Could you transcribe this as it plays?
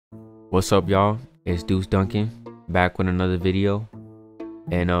What's up, y'all? It's Deuce Duncan back with another video,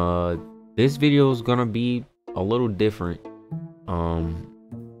 and this video is gonna be a little different.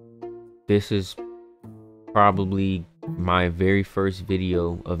 This is probably my very first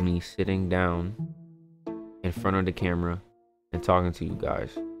video of me sitting down in front of the camera and talking to you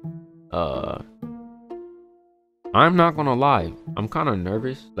guys. I'm not gonna lie, I'm kind of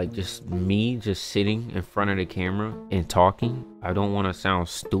nervous, like just sitting in front of the camera and talking. I don't want to sound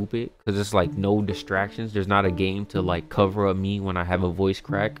stupid because it's like no distractions. There's not a game to like cover up me when I have a voice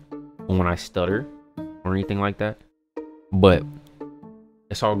crack or when I stutter or anything like that. But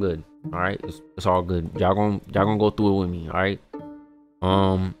it's all good. All right, it's all good. Y'all gonna go through it with me. All right.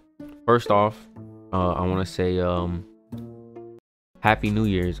 First off, I want to say Happy New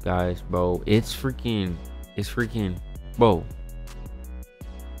Year's, guys, bro. It's freaking, bro.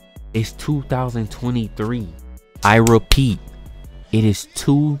 It's 2023. I repeat, it is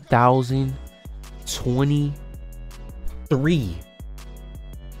 2023.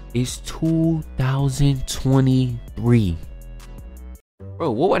 It's 2023.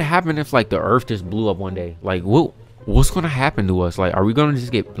 Bro, what would happen if like the earth just blew up one day? Like what's gonna happen to us? Like, are we gonna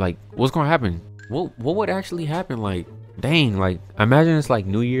just get like, what's gonna happen? What would actually happen? Like, dang, like imagine it's like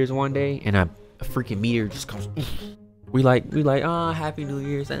New Year's one day and a freaking meteor just comes. we like Happy New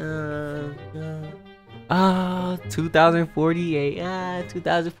Year's. 2048.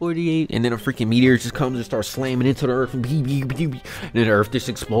 2048. And then a freaking meteor just comes and starts slamming into the earth, and then the earth just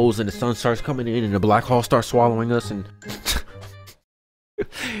explodes and the sun starts coming in and the black hole starts swallowing us. And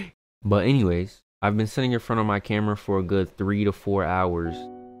but anyways, I've been sitting in front of my camera for a good 3 to 4 hours,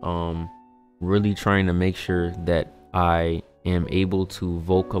 really trying to make sure that I am able to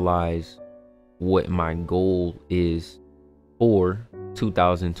vocalize what my goal is for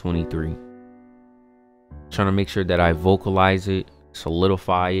 2023. Trying to make sure that I vocalize it,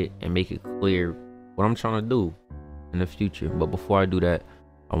 solidify it, and make it clear what I'm trying to do in the future. But before I do that,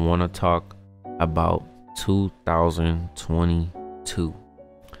 I want to talk about 2022.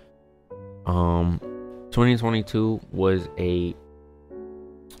 2022 was a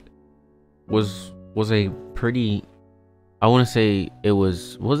pretty, I want to say it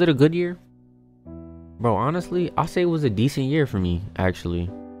was it a good year? Bro, honestly, I'll say it was a decent year for me, actually.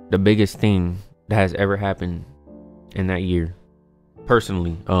 The biggest thing that has ever happened in that year,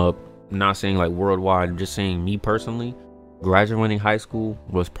 personally, not saying like worldwide, just saying me personally, graduating high school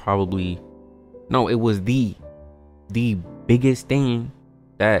was probably, no, it was the biggest thing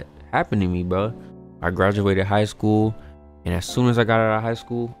that happened to me, bro. I graduated high school, and as soon as I got out of high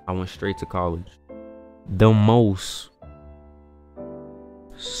school, I went straight to college. The most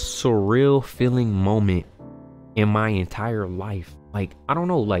surreal feeling moment in my entire life. Like, I don't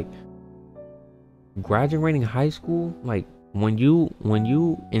know, like graduating high school, like when you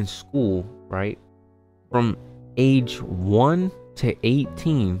in school, right, from age 1 to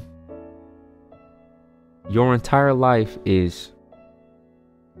 18, your entire life is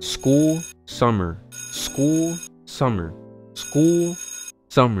school, summer, school, summer, school,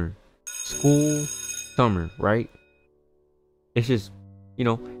 summer, school, summer, right? It's just, you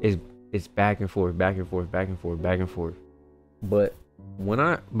know, it's back and forth, back and forth, back and forth, back and forth. But when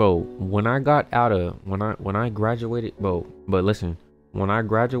I graduated, bro, but listen, when I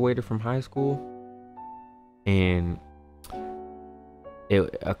graduated from high school and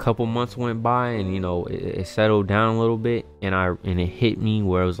a couple months went by, and you know, it settled down a little bit, and it hit me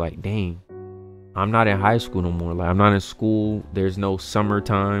where it was like, dang, I'm not in high school no more. Like, I'm not in school. There's no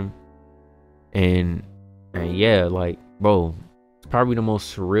summertime. And yeah, like, bro, it's probably the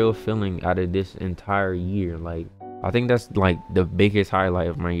most surreal feeling out of this entire year. Like, I think that's like the biggest highlight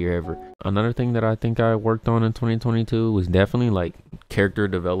of my year ever. Another thing that I think I worked on in 2022 was definitely like character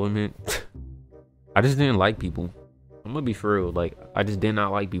development. I just didn't like people. I'm gonna be for real. Like, I just did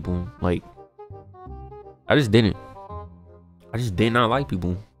not like people. Like, I just did not like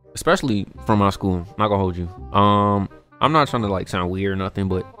people, especially from my school. I'm not gonna hold you. I'm not trying to like sound weird or nothing,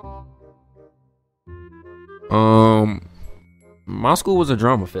 but my school was a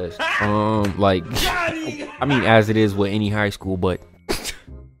drama fest. Like, I mean, as it is with any high school, but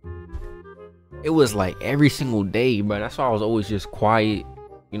it was like every single day, but that's why I was always just quiet,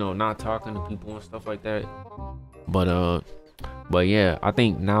 you know, not talking to people and stuff like that. But yeah, I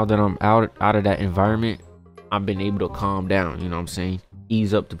think now that I'm out of that environment, I've been able to calm down, you know what I'm saying?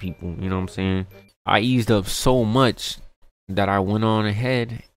 Ease up to people, you know what I'm saying? I eased up so much that I went on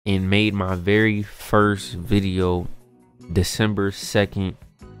ahead and made my very first video December 2nd,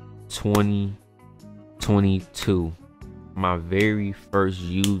 2022. My very first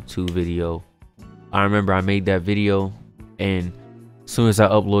YouTube video. I remember I made that video, and as soon as I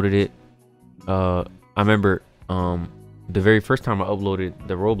uploaded it, I remember the very first time I uploaded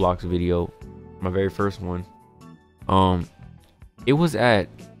the Roblox video, my very first one. It was at,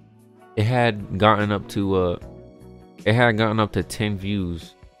 it had gotten up to 10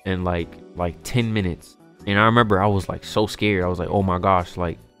 views in like 10 minutes. And I remember I was like so scared. I was like, oh my gosh,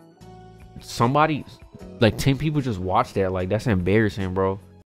 like somebody, like 10 people just watched that. Like that's embarrassing, bro.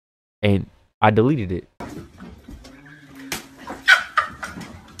 And I deleted it.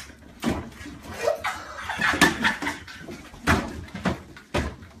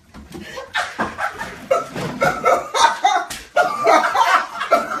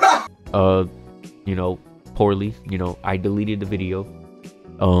 You know, poorly, you know, I deleted the video.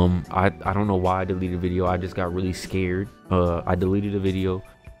 I don't know why I deleted the video. I just got really scared. I deleted the video,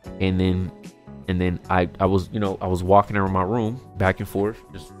 and then I was, you know, I was walking around my room back and forth,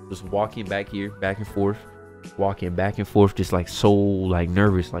 just walking back here, back and forth, walking back and forth, just like so like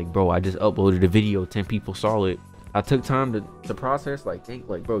nervous, like bro, I just uploaded a video, 10 people saw it. I took time to process, like think,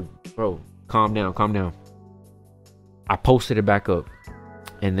 like bro, calm down. I posted it back up,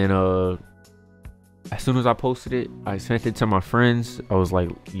 and then as soon as I posted it, I sent it to my friends. I was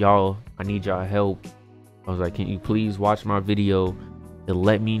like, y'all, I need y'all help. I was like, can you please watch my video to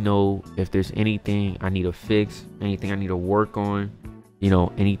let me know if there's anything I need to fix, anything I need to work on, you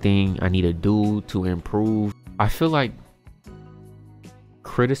know, anything I need to do to improve. I feel like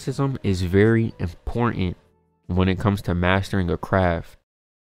criticism is very important when it comes to mastering a craft.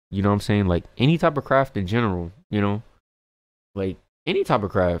 You know what I'm saying? Like any type of craft in general, you know, like any type of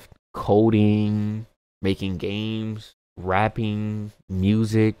craft, coding, making games, rapping,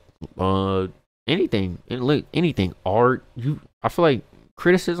 music, anything, and like anything, art. I feel like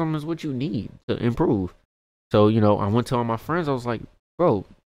criticism is what you need to improve. So, you know, I went to all my friends. I was like, bro,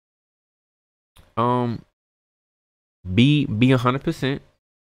 be 100%,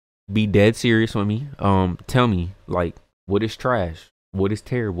 be dead serious with me. Tell me like what is trash, what is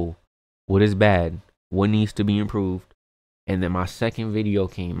terrible, what is bad, what needs to be improved. And then my second video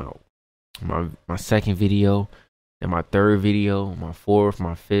came out. My second video, and my third video, my fourth,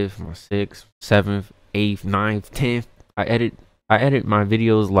 my fifth, my sixth, seventh, eighth, ninth, 10th. I edit my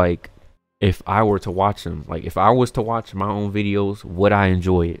videos like if I were to watch them. Like if I was to watch my own videos, would I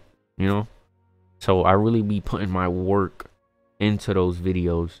enjoy it? You know? So I really be putting my work into those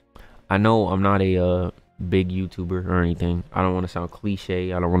videos. I know I'm not a big YouTuber or anything. I don't want to sound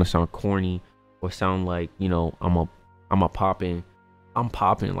cliche. I don't want to sound corny or sound like, you know, I'm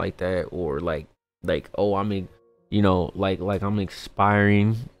popping like that, or like oh, you know, like I'm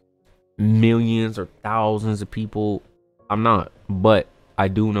inspiring millions or thousands of people. I'm not, but I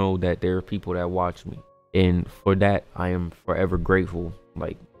do know that there are people that watch me, and for that I am forever grateful.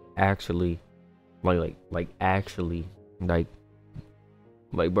 Like actually, like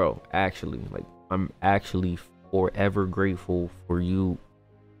bro, actually, like I'm actually forever grateful for you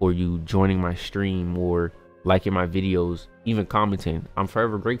joining my stream or liking my videos, even commenting. I'm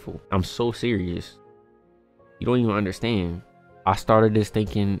forever grateful. I'm so serious. You don't even understand. I started this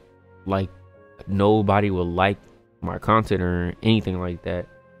thinking like nobody will like my content or anything like that.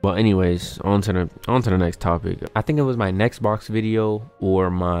 But anyways, on to the next topic. I think it was my next box video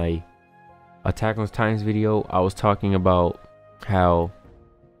or my Attack on Titans video. I was talking about how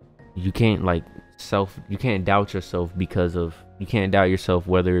you can't you can't doubt yourself because of, you can't doubt yourself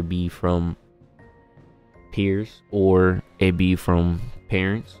whether it be from peers or it be from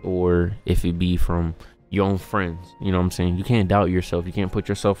parents or if it be from your own friends. You know what I'm saying? You can't doubt yourself. You can't put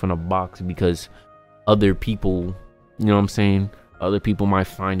yourself in a box because other people, you know what I'm saying, other people might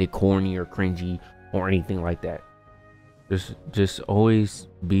find it corny or cringy or anything like that. Just always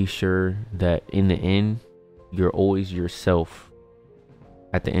be sure that in the end you're always yourself.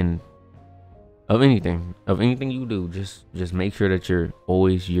 At the end of anything you do, just make sure that you're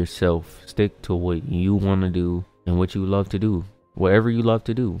always yourself. Stick to what you want to do and what you love to do. Whatever you love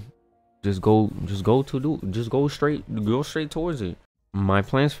to do, just go straight towards it. My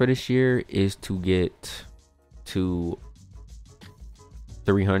plans for this year is to get to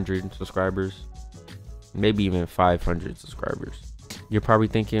 300 subscribers, maybe even 500 subscribers. You're probably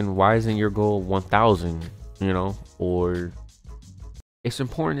thinking, why isn't your goal 1,000? You know, or it's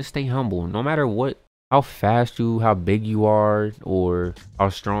important to stay humble no matter what, how fast how big you are or how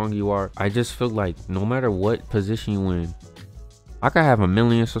strong you are. I just feel like no matter what position you in, I could have 1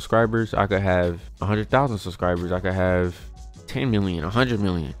 million subscribers, I could have 100,000 subscribers, I could have 10 million, 100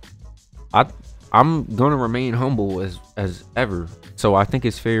 million. I'm gonna remain humble as ever. So I think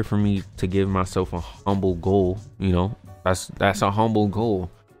it's fair for me to give myself a humble goal. You know, that's a humble goal.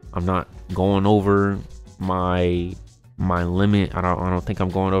 I'm not going over my my limit. I don't think I'm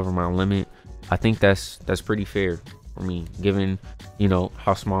going over my limit. I think that's pretty fair for me, given, you know,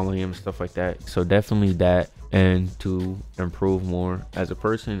 how small I am and stuff like that. So definitely that, and to improve more as a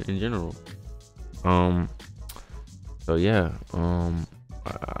person in general. So yeah,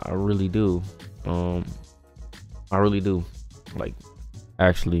 I really do. I really do. Like,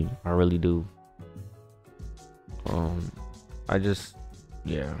 actually, I really do. I just,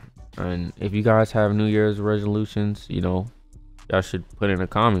 yeah. And if you guys have New Year's resolutions, you know, y'all should put in the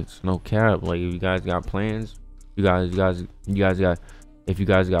comments. No cap. Like, if you guys got plans, you guys got, if you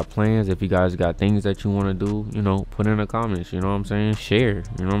guys got plans, if you guys got things that you want to do, you know, put in the comments. You know what I'm saying? Share.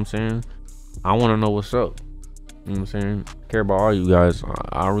 You know what I'm saying? I want to know what's up. You know what I'm saying? I care about all you guys.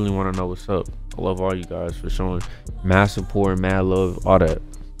 I really want to know what's up. I love all you guys for showing mad support, mad love, all that.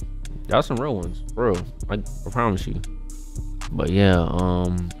 Y'all some real ones, for real. I promise you. But yeah,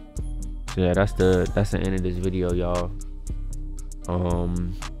 so yeah, that's the end of this video, y'all.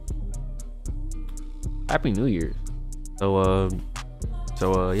 Happy New Year's.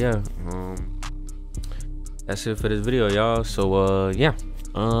 So yeah, that's it for this video, y'all. So yeah,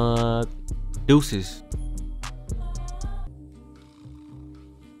 deuces.